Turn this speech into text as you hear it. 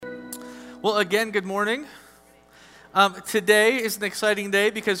Well, again, good morning. Today is an exciting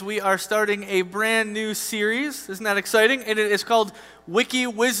day because we are starting a brand new series. Isn't that exciting? And it is called Wiki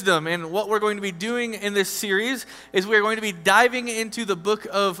Wisdom. And what we're going to be doing in this series is we're going to be diving into the book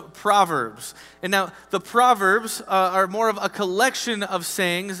of Proverbs. And now, the Proverbs are more of a collection of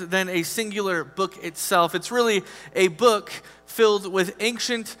sayings than a singular book itself. It's really a book filled with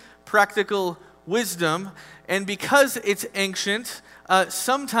ancient, practical wisdom. And because it's ancient,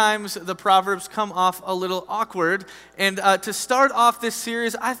 sometimes the Proverbs come off a little awkward. And to start off this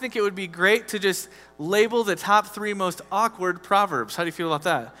series, I think it would be great to just label the top 3 most awkward Proverbs. How do you feel about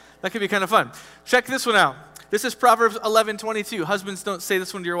that? That could be kind of fun. Check this one out. This is Proverbs 11:22. Husbands, don't say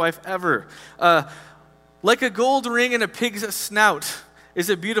this one to your wife ever. Like a gold ring in a pig's snout is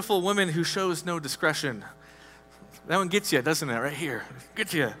a beautiful woman who shows no discretion. That one gets you, doesn't it? Right here.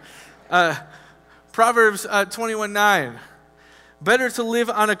 Gets you. Proverbs 21:9. Better to live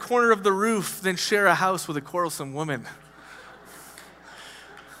on a corner of the roof than share a house with a quarrelsome woman.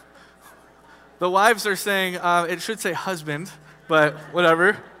 The wives are saying, it should say husband, but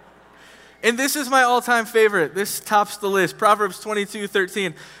whatever. And this is my all-time favorite. This tops the list. Proverbs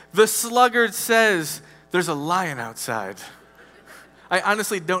 22:13. The sluggard says, there's a lion outside. I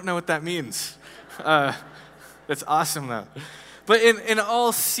honestly don't know what that means. That's awesome, though. But in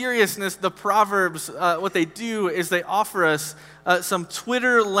all seriousness, the Proverbs, what they do is they offer us some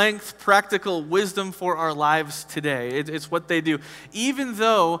Twitter-length practical wisdom for our lives today. It's what they do. Even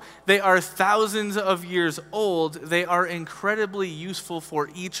though they are thousands of years old, they are incredibly useful for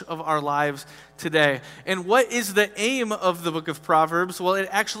each of our lives today. And what is the aim of the book of Proverbs? Well, it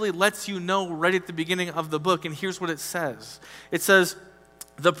actually lets you know right at the beginning of the book, and here's what it says. It says,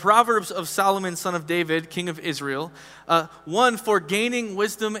 the Proverbs of Solomon, son of David, king of Israel, 1, for gaining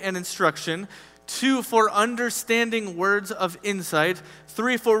wisdom and instruction, 2, for understanding words of insight,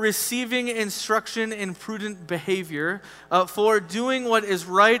 3, for receiving instruction in prudent behavior, 4, doing what is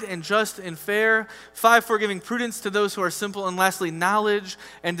right and just and fair, 5, for giving prudence to those who are simple, and lastly, knowledge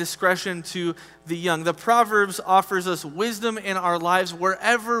and discretion to the young. The Proverbs offers us wisdom in our lives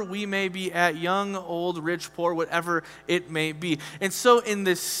wherever we may be at, young, old, rich, poor, whatever it may be. And so in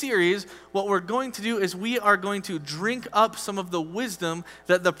this series, what we're going to do is we are going to drink up some of the wisdom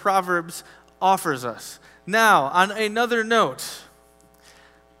that the Proverbs offers us. Now, on another note,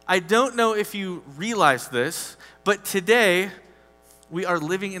 I don't know if you realize this, but today we are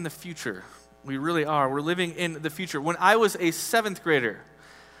living in the future. We really are. We're living in the future. When I was a 7th grader,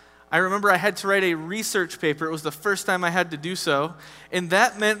 I remember I had to write a research paper. It was the first time I had to do so, and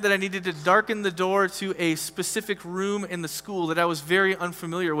that meant that I needed to darken the door to a specific room in the school that I was very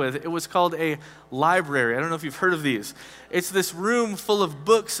unfamiliar with. It was called a library. I don't know if you've heard of these. It's this room full of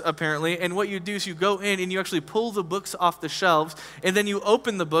books, apparently, and what you do is you go in and you actually pull the books off the shelves, and then you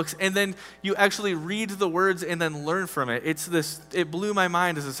open the books, and then you actually read the words and then learn from it. It blew my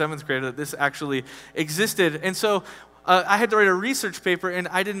mind as a 7th grader that this actually existed. And so I had to write a research paper, and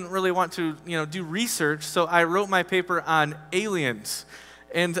I didn't really want to, do research, so I wrote my paper on aliens.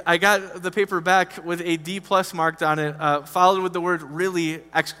 And I got the paper back with a D+ marked on it, followed with the word "really!"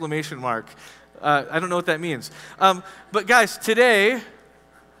 exclamation mark. I don't know what that means. But guys, today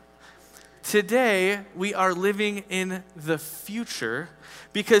we are living in the future,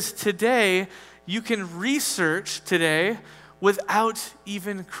 because today you can research today without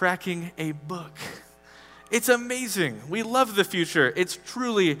even cracking a book. It's amazing. We love the future. It's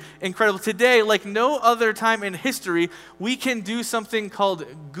truly incredible. Today, like no other time in history, we can do something called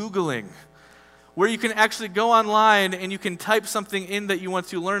Googling, where you can actually go online and you can type something in that you want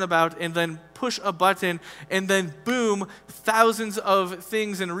to learn about and then push a button, and then boom, thousands of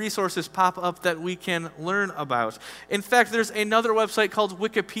things and resources pop up that we can learn about. In fact, there's another website called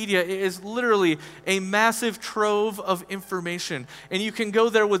Wikipedia. It is literally a massive trove of information, and you can go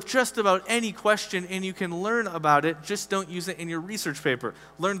there with just about any question and you can learn about it. Just don't use it in your research paper.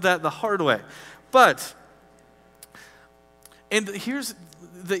 Learned that the hard way. And here's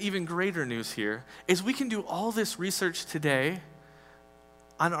the even greater news here, is we can do all this research today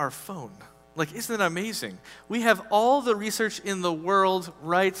on our phone. Like, isn't that amazing? We have all the research in the world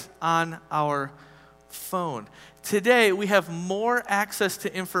right on our phone. Today, we have more access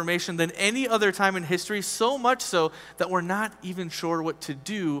to information than any other time in history, so much so that we're not even sure what to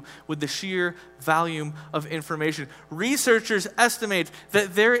do with the sheer volume of information. Researchers estimate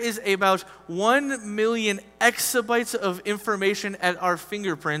that there is about 1 million exabytes of information at our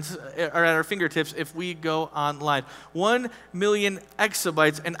fingertips if we go online. 1 million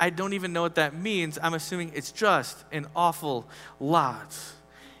exabytes, and I don't even know what that means. I'm assuming it's just an awful lot.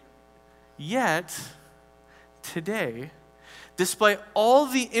 Yet, today, despite all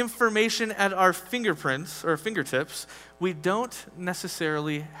the information at our fingerprints or fingertips, we don't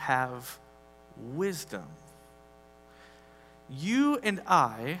necessarily have wisdom. You and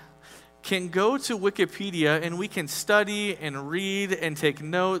I can go to Wikipedia and we can study and read and take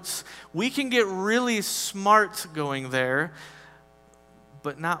notes. We can get really smart going there,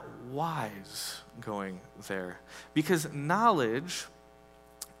 but not wise going there. Because knowledge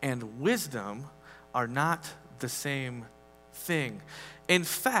and wisdom are not the same thing. In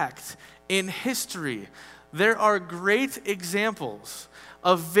fact, in history, there are great examples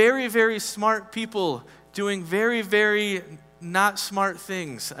of very, very smart people doing very, very not smart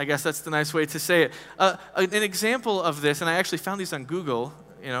things. I guess that's the nice way to say it. An example of this, and I actually found these on Google,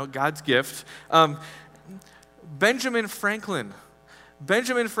 God's gift. Benjamin Franklin.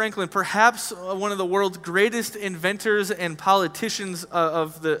 Benjamin Franklin, perhaps one of the world's greatest inventors and politicians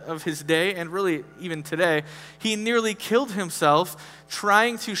of his day, and really even today, he nearly killed himself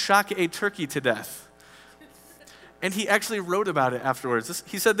trying to shock a turkey to death. And he actually wrote about it afterwards.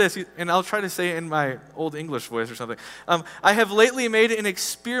 He said this, and I'll try to say it in my old English voice or something. I have lately made an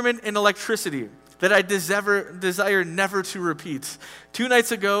experiment in electricity that I desire never to repeat. 2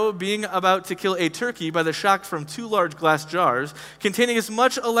 nights ago, being about to kill a turkey by the shock from 2 large glass jars, containing as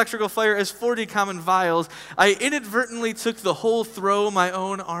much electrical fire as 40 common vials, I inadvertently took the whole throw my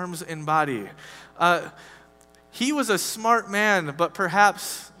own arms and body. He was a smart man, but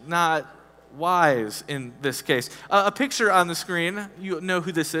perhaps not wise in this case. A picture on the screen, you know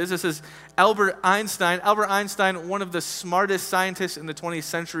who this is. This is Albert Einstein. Albert Einstein, one of the smartest scientists in the 20th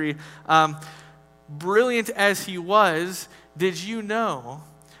century. Brilliant as he was, did you know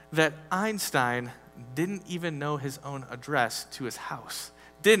that Einstein didn't even know his own address to his house?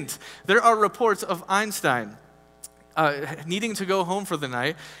 Didn't. There are reports of Einstein needing to go home for the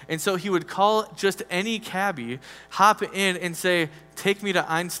night, and so he would call just any cabbie, hop in and say, take me to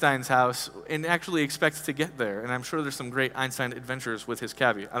Einstein's house, and actually expect to get there. And I'm sure there's some great Einstein adventures with his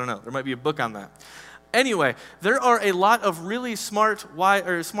cabbie. I don't know. There might be a book on that. Anyway, there are a lot of really smart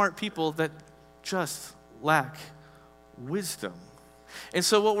people that just lack wisdom. And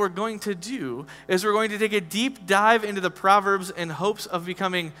so what we're going to do is we're going to take a deep dive into the Proverbs in hopes of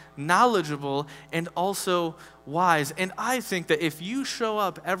becoming knowledgeable and also wise. And I think that if you show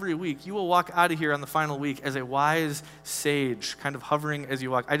up every week, you will walk out of here on the final week as a wise sage, kind of hovering as you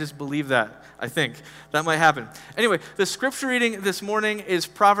walk. I just believe that. I think that might happen. Anyway, the scripture reading this morning is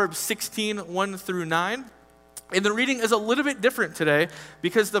Proverbs 16, 1 through 9. And the reading is a little bit different today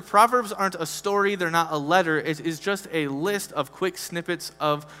because the Proverbs aren't a story, they're not a letter, it is just a list of quick snippets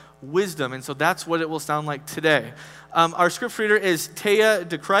of wisdom. And so that's what it will sound like today. Our scripture reader is Taya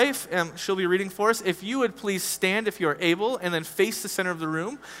DeCrife. She'll be reading for us. If you would please stand if you are able and then face the center of the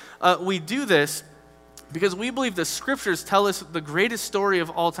room. We do this because we believe the scriptures tell us the greatest story of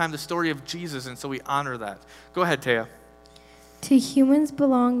all time, the story of Jesus, and so we honor that. Go ahead, Taya. To humans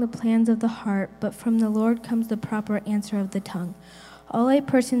belong the plans of the heart, but from the Lord comes the proper answer of the tongue. All a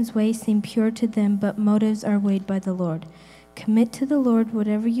person's ways seem pure to them, but motives are weighed by the Lord. Commit to the Lord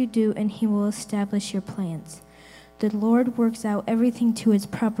whatever you do, and he will establish your plans. The Lord works out everything to its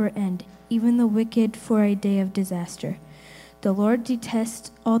proper end, even the wicked for a day of disaster. The Lord detests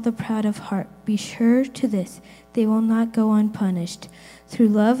all the proud of heart. Be sure to this, they will not go unpunished. Through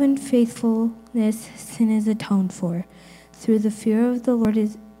love and faithfulness, sin is atoned for. Through the fear of the Lord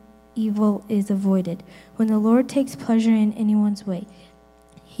evil is avoided. When the Lord takes pleasure in anyone's way,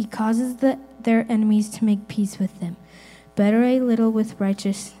 he causes their enemies to make peace with them. Better a little with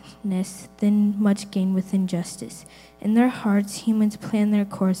righteousness than much gain with injustice. In their hearts humans plan their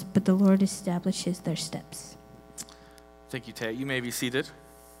course, but the Lord establishes their steps. Thank you, Tay. You may be seated.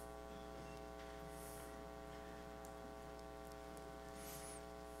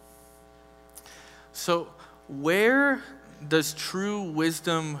 So, where does true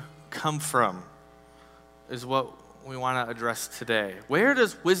wisdom come from is what we want to address today. Where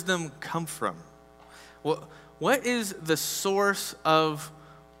does wisdom come from? What is the source of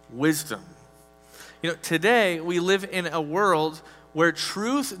wisdom? Today we live in a world where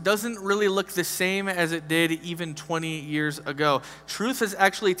truth doesn't really look the same as it did even 20 years ago. Truth has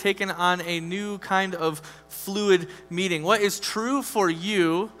actually taken on a new kind of fluid meaning. What is true for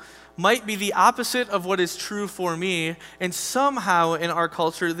you might be the opposite of what is true for me, and somehow in our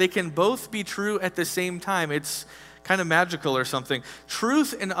culture, they can both be true at the same time. It's kind of magical or something.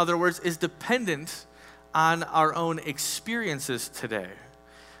 Truth, in other words, is dependent on our own experiences today.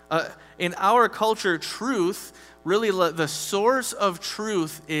 In our culture, truth, really the source of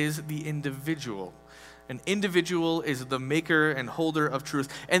truth is the individual. An individual is the maker and holder of truth.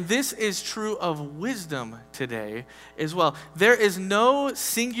 And this is true of wisdom today as well. There is no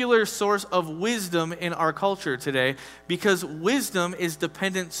singular source of wisdom in our culture today because wisdom is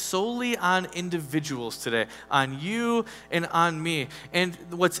dependent solely on individuals today, on you and on me. And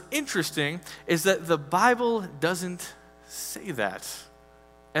what's interesting is that the Bible doesn't say that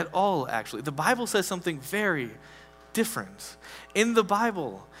at all, actually. The Bible says something very different. In the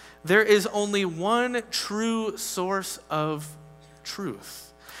Bible, there is only one true source of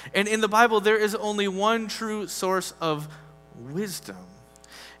truth. And in the Bible, there is only one true source of wisdom.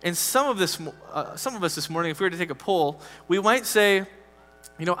 And some of us this morning, if we were to take a poll, we might say,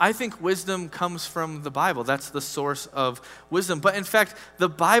 I think wisdom comes from the Bible. That's the source of wisdom. But in fact, the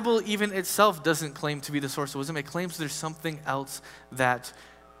Bible even itself doesn't claim to be the source of wisdom. It claims there's something else that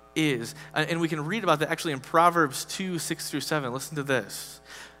is. And we can read about that actually in Proverbs 2, 6 through 7. Listen to this.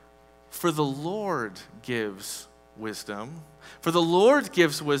 For the Lord gives wisdom. For the Lord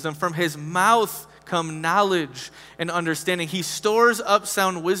gives wisdom. From his mouth come knowledge and understanding. He stores up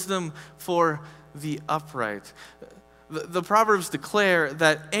sound wisdom for the upright. The Proverbs declare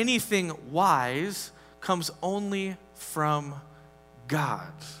that anything wise comes only from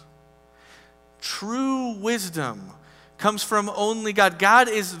God. True wisdom comes from only God. God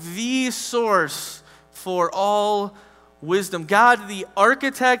is the source for all wisdom. God, the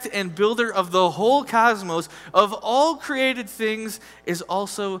architect and builder of the whole cosmos, of all created things, is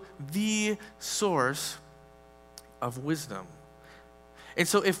also the source of wisdom. And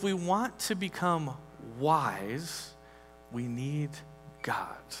so if we want to become wise, we need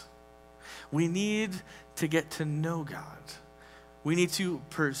God. We need to get to know God. We need to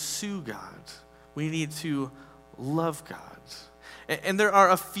pursue God. We need to love God. And there are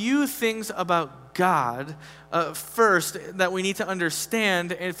a few things about God, first, that we need to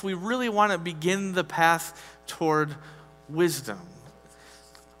understand if we really want to begin the path toward wisdom.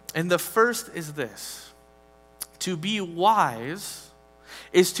 And the first is this: to be wise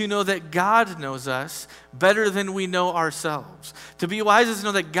is to know that God knows us better than we know ourselves. To be wise is to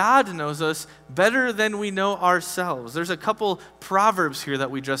know that God knows us better than we know ourselves. There's a couple proverbs here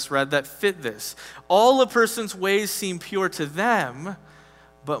that we just read that fit this. All a person's ways seem pure to them,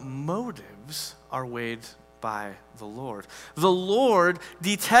 but motives are weighed by the Lord. The Lord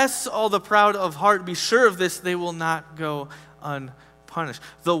detests all the proud of heart. Be sure of this, they will not go unpunished.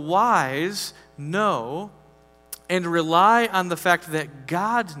 The wise know and rely on the fact that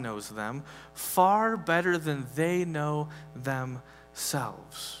God knows them far better than they know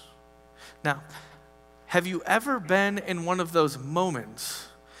themselves. Now, have you ever been in one of those moments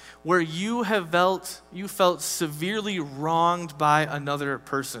where you felt severely wronged by another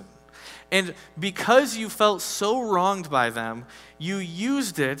person? And because you felt so wronged by them, you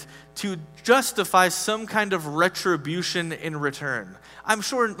used it to justify some kind of retribution in return. I'm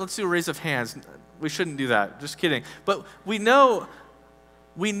sure, let's do a raise of hands. We shouldn't do that. Just kidding. But we know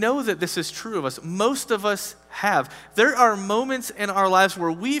that this is true of us. Most of us have. There are moments in our lives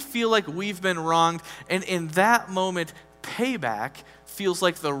where we feel like we've been wronged, and in that moment, payback feels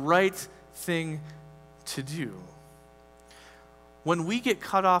like the right thing to do. When we get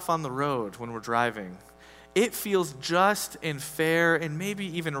cut off on the road when we're driving, it feels just and fair and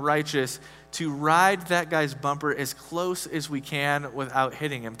maybe even righteous to ride that guy's bumper as close as we can without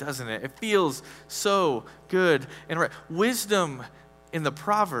hitting him, doesn't it? It feels so good and right. Wisdom in the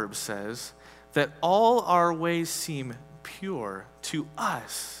Proverbs says that all our ways seem pure to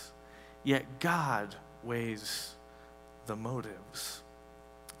us, yet God weighs the motives.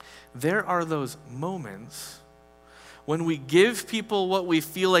 There are those moments when we give people what we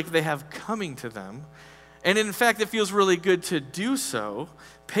feel like they have coming to them, and in fact, it feels really good to do so.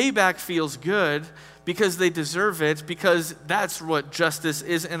 Payback feels good because they deserve it, because that's what justice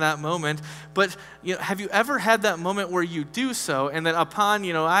is in that moment. But have you ever had that moment where you do so, and then upon,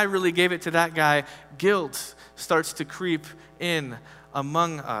 I really gave it to that guy, guilt starts to creep in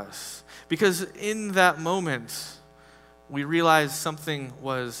among us? Because in that moment, we realize something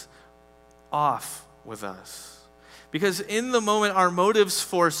was off with us. Because in the moment, our motives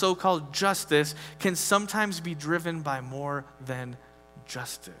for so-called justice can sometimes be driven by more than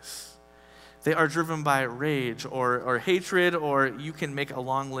justice. They are driven by rage or hatred, or you can make a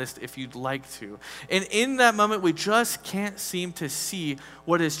long list if you'd like to. And in that moment, we just can't seem to see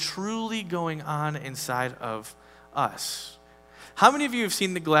what is truly going on inside of us. How many of you have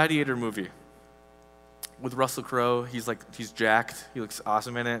seen the Gladiator movie with Russell Crowe? He's jacked. He looks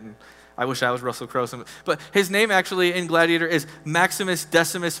awesome in it. And I wish I was Russell Crowe. But his name actually in Gladiator is Maximus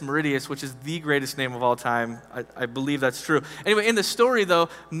Decimus Meridius, which is the greatest name of all time. I believe that's true. Anyway, in the story, though,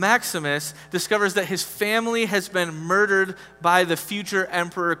 Maximus discovers that his family has been murdered by the future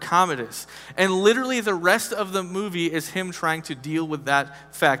Emperor Commodus. And literally the rest of the movie is him trying to deal with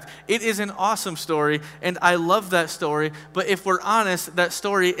that fact. It is an awesome story, and I love that story. But if we're honest, that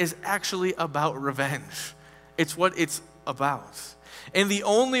story is actually about revenge. It's what it's about. And the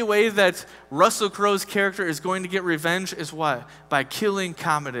only way that Russell Crowe's character is going to get revenge is what? By killing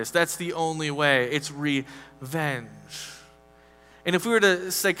Commodus. That's the only way. It's revenge. And if we were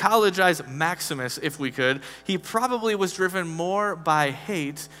to psychologize Maximus, if we could, he probably was driven more by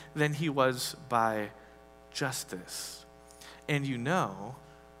hate than he was by justice. And you know,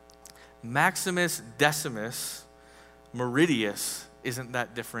 Maximus Decimus Meridius isn't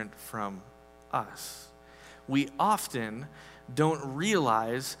that different from us. We often don't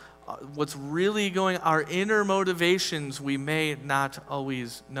realize what's really going on. Our inner motivations we may not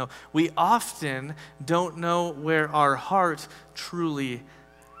always know. We often don't know where our heart truly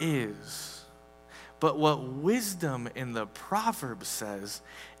is. But what wisdom in the Proverbs says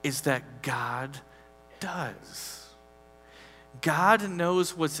is that God does. God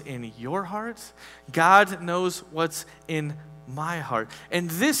knows what's in your heart. God knows what's in my heart. And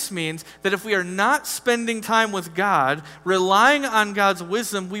this means that if we are not spending time with God, relying on God's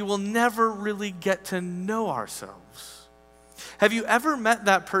wisdom, we will never really get to know ourselves. Have you ever met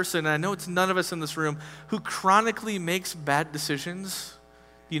that person, and I know it's none of us in this room, who chronically makes bad decisions?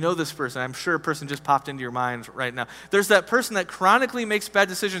 You know this person. I'm sure a person just popped into your mind right now. There's that person that chronically makes bad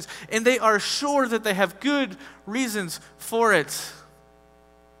decisions, and they are sure that they have good reasons for it.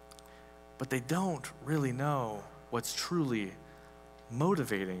 But they don't really know what's truly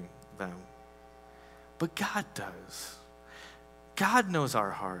motivating them. But God does. God knows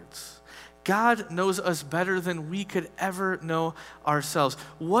our hearts. God knows us better than we could ever know ourselves.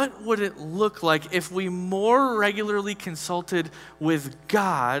 What would it look like if we more regularly consulted with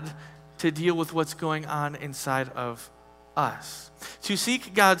God to deal with what's going on inside of us? To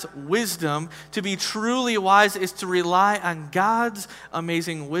seek God's wisdom, to be truly wise, is to rely on God's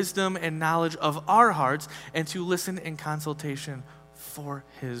amazing wisdom and knowledge of our hearts and to listen in consultation for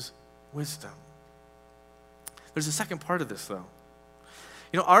his wisdom. There's a second part of this, though.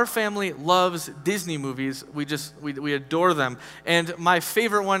 You know, our family loves Disney movies. We adore them. And my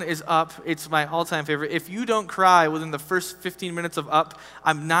favorite one is Up. It's my all-time favorite. If you don't cry within the first 15 minutes of Up,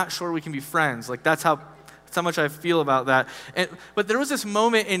 I'm not sure we can be friends. Like, that's how much I feel about that. But there was this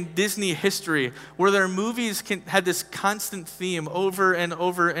moment in Disney history where their movies had this constant theme over and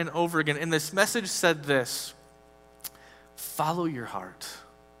over and over again. And this message said this: follow your heart.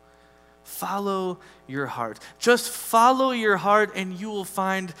 Follow your heart. Just follow your heart and you will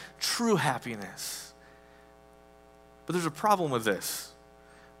find true happiness. But there's a problem with this,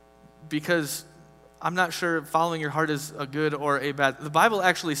 because I'm not sure if following your heart is a good or a bad. The Bible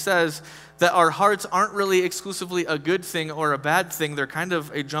actually says that our hearts aren't really exclusively a good thing or a bad thing. They're kind of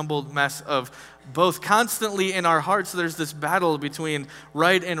a jumbled mess of both. Constantly in our hearts, there's this battle between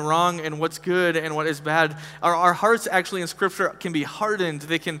right and wrong and what's good and what is bad. Our hearts actually in Scripture can be hardened.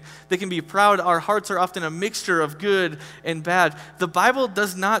 They can be proud. Our hearts are often a mixture of good and bad. The Bible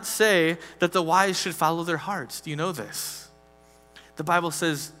does not say that the wise should follow their hearts. Do you know this? The Bible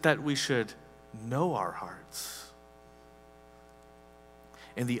says that we should know our hearts.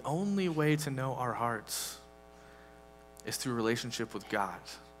 And the only way to know our hearts is through relationship with God,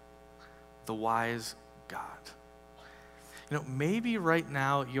 the wise God. You know, maybe right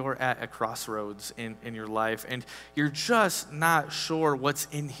now you're at a crossroads in your life and you're just not sure what's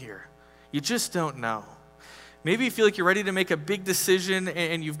in here. You just don't know. Maybe you feel like you're ready to make a big decision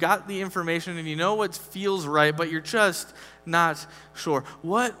and you've got the information and you know what feels right, but you're just not sure.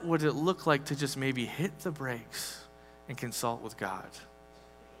 What would it look like to just maybe hit the brakes and consult with God?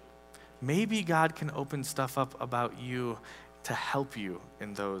 Maybe God can open stuff up about you to help you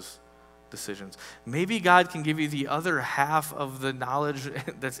in those decisions. Maybe God can give you the other half of the knowledge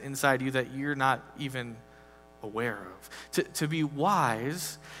that's inside you that you're not even aware of. To be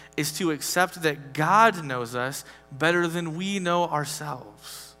wise is to accept that God knows us better than we know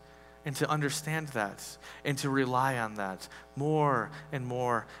ourselves, and to understand that and to rely on that more and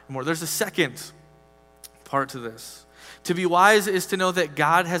more and more. There's a second part to this. To be wise is to know that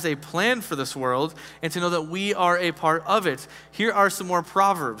God has a plan for this world and to know that we are a part of it. Here are some more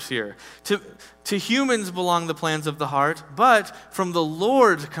proverbs here. To humans belong the plans of the heart, but from the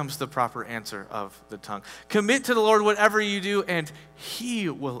Lord comes the proper answer of the tongue. Commit to the Lord whatever you do, and he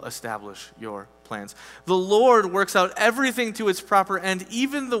will establish your plans. The Lord works out everything to its proper end,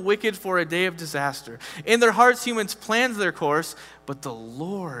 even the wicked for a day of disaster. In their hearts, humans plan their course, but the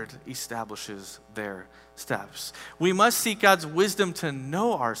Lord establishes their steps. We must seek God's wisdom to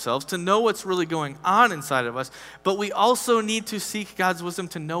know ourselves, to know what's really going on inside of us, but we also need to seek God's wisdom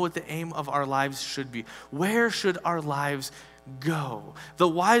to know what the aim of our lives should be. Where should our lives go? The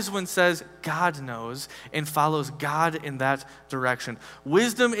wise one says God knows and follows God in that direction.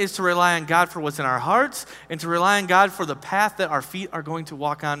 Wisdom is to rely on God for what's in our hearts and to rely on God for the path that our feet are going to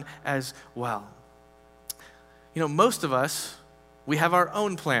walk on as well. You know, most of us, we have our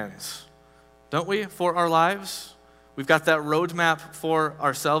own plans, don't we, for our lives? We've got that roadmap for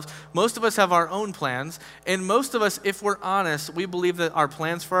ourselves. Most of us have our own plans, and most of us, if we're honest, we believe that our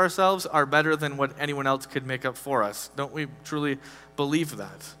plans for ourselves are better than what anyone else could make up for us. Don't we truly believe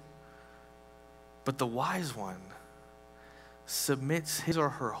that? But the wise one submits his or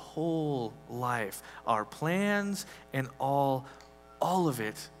her whole life, our plans and all of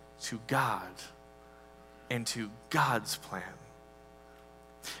it, to God and to God's plan.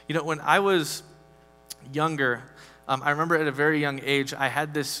 You know, when I was younger, I remember at a very young age, I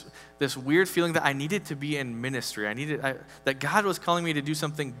had this weird feeling that I needed to be in ministry. That God was calling me to do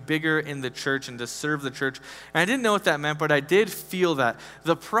something bigger in the church and to serve the church. And I didn't know what that meant, but I did feel that.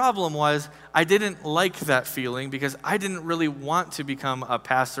 The problem was I didn't like that feeling because I didn't really want to become a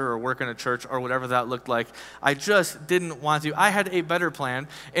pastor or work in a church or whatever that looked like. I just didn't want to. I had a better plan,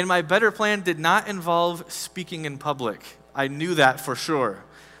 and my better plan did not involve speaking in public. I knew that for sure.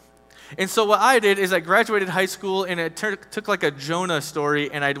 And so what I did is I graduated high school, and it took like a Jonah story,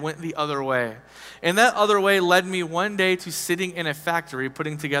 and I went the other way. And that other way led me one day to sitting in a factory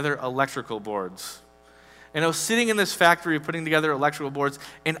putting together electrical boards. And I was sitting in this factory putting together electrical boards,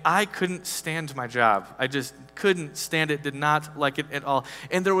 and I couldn't stand my job. I just couldn't stand it, did not like it at all.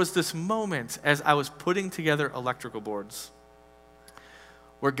 And there was this moment as I was putting together electrical boards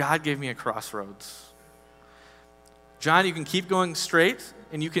where God gave me a crossroads. John, you can keep going straight,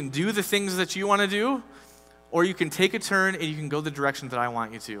 and you can do the things that you want to do, or you can take a turn and you can go the direction that I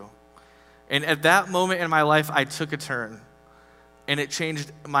want you to. And at that moment in my life, I took a turn, and it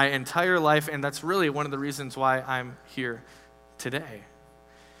changed my entire life, and that's really one of the reasons why I'm here today.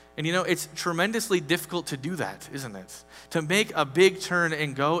 And you know, it's tremendously difficult to do that, isn't it? To make a big turn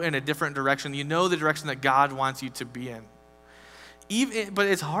and go in a different direction. You know the direction that God wants you to be in. But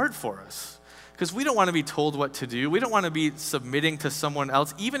it's hard for us, because we don't want to be told what to do. We don't want to be submitting to someone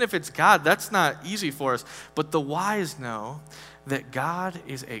else. Even if it's God, that's not easy for us. But the wise know that God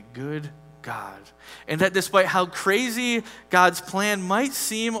is a good God. And that despite how crazy God's plan might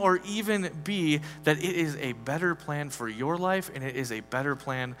seem or even be, that it is a better plan for your life, and it is a better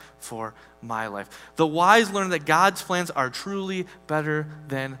plan for my life. The wise learn that God's plans are truly better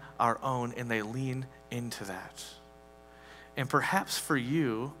than our own, and they lean into that. And perhaps for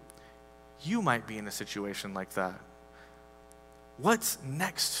you, you might be in a situation like that. What's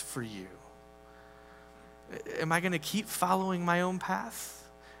next for you? Am I going to keep following my own path?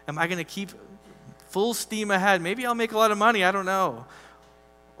 Am I going to keep full steam ahead? Maybe I'll make a lot of money, I don't know.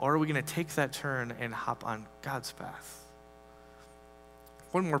 Or are we going to take that turn and hop on God's path?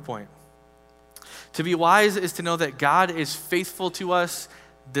 One more point. To be wise is to know that God is faithful to us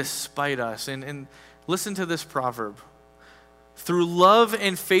despite us. And listen to this proverb. Through love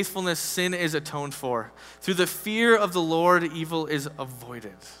and faithfulness, sin is atoned for. Through the fear of the Lord, evil is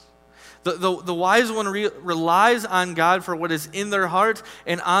avoided. The wise one relies on God for what is in their heart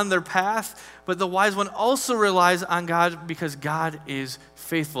and on their path, but the wise one also relies on God because God is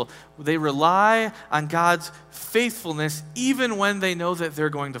faithful. They rely on God's faithfulness even when they know that they're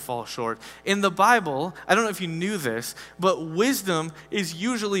going to fall short. In the Bible, I don't know if you knew this, but wisdom is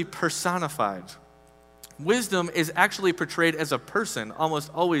usually personified. Wisdom is actually portrayed as a person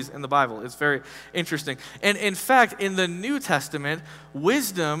almost always in the Bible. It's very interesting. And in fact, in the New Testament,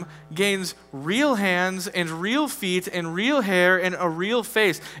 wisdom gains real hands and real feet and real hair and a real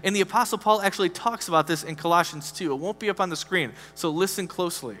face. And the Apostle Paul actually talks about this in Colossians 2. It won't be up on the screen, so listen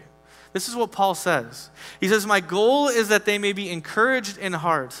closely. This is what Paul says. He says, "My goal is that they may be encouraged in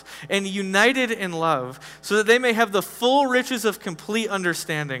heart and united in love, so that they may have the full riches of complete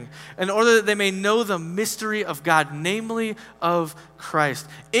understanding, in order that they may know the mystery of God, namely of Christ,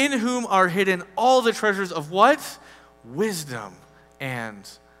 in whom are hidden all the treasures of" what? Wisdom and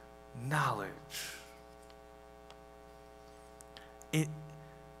knowledge.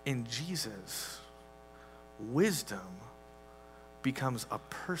 In Jesus, wisdom becomes a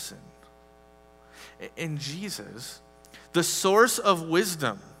person. In Jesus, the source of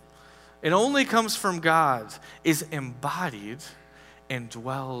wisdom, it only comes from God, is embodied and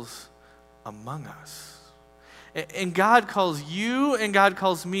dwells among us. And God calls you and God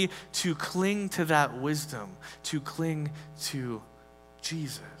calls me to cling to that wisdom, to cling to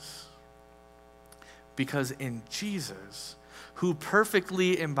Jesus. Because in Jesus, who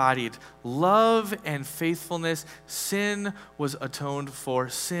perfectly embodied love and faithfulness, sin was atoned for,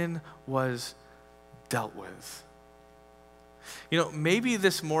 sin was dealt with. You know, maybe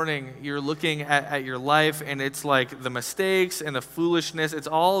this morning you're looking at your life and it's like the mistakes and the foolishness, it's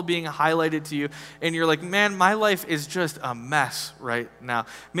all being highlighted to you, and you're like, man, my life is just a mess right now.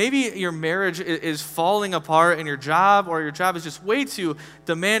 Maybe your marriage is falling apart and your job is just way too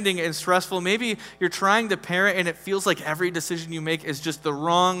demanding and stressful. Maybe you're trying to parent and it feels like every decision you make is just the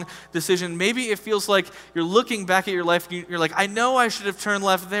wrong decision. Maybe it feels like you're looking back at your life and you're like, I know I should have turned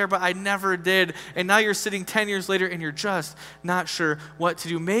left there, but I never did. And now you're sitting 10 years later and you're just not sure what to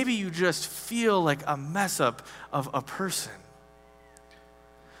do. Maybe you just feel like a mess up of a person.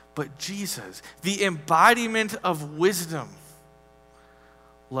 But Jesus, the embodiment of wisdom,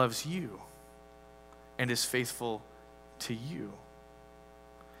 loves you and is faithful to you.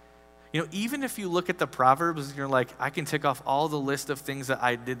 You know, even if you look at the Proverbs and you're like, I can tick off all the list of things that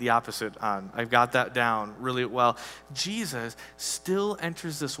I did the opposite on. I've got that down really well. Jesus still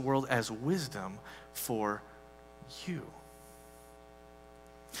enters this world as wisdom for you.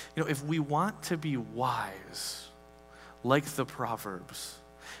 You know, if we want to be wise, like the Proverbs,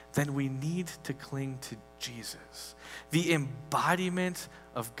 then we need to cling to Jesus, the embodiment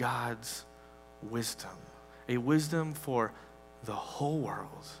of God's wisdom, a wisdom for the whole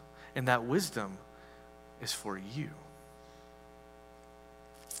world, and that wisdom is for you.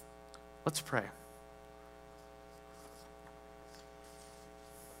 Let's pray.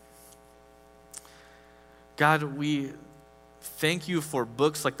 God, we thank you for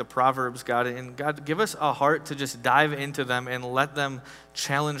books like the Proverbs, God, and God, give us a heart to just dive into them and let them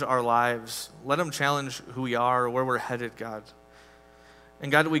challenge our lives. Let them challenge who we are, where we're headed, God.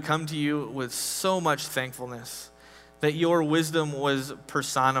 And God, we come to you with so much thankfulness that your wisdom was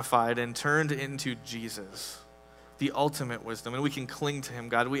personified and turned into Jesus, the ultimate wisdom, and we can cling to him,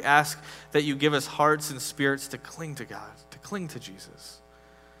 God. We ask that you give us hearts and spirits to cling to God, to cling to Jesus.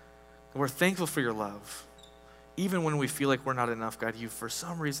 And we're thankful for your love. Even when we feel like we're not enough, God, you for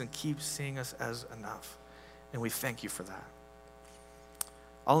some reason keep seeing us as enough. And we thank you for that.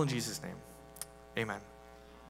 All in Jesus' name, amen.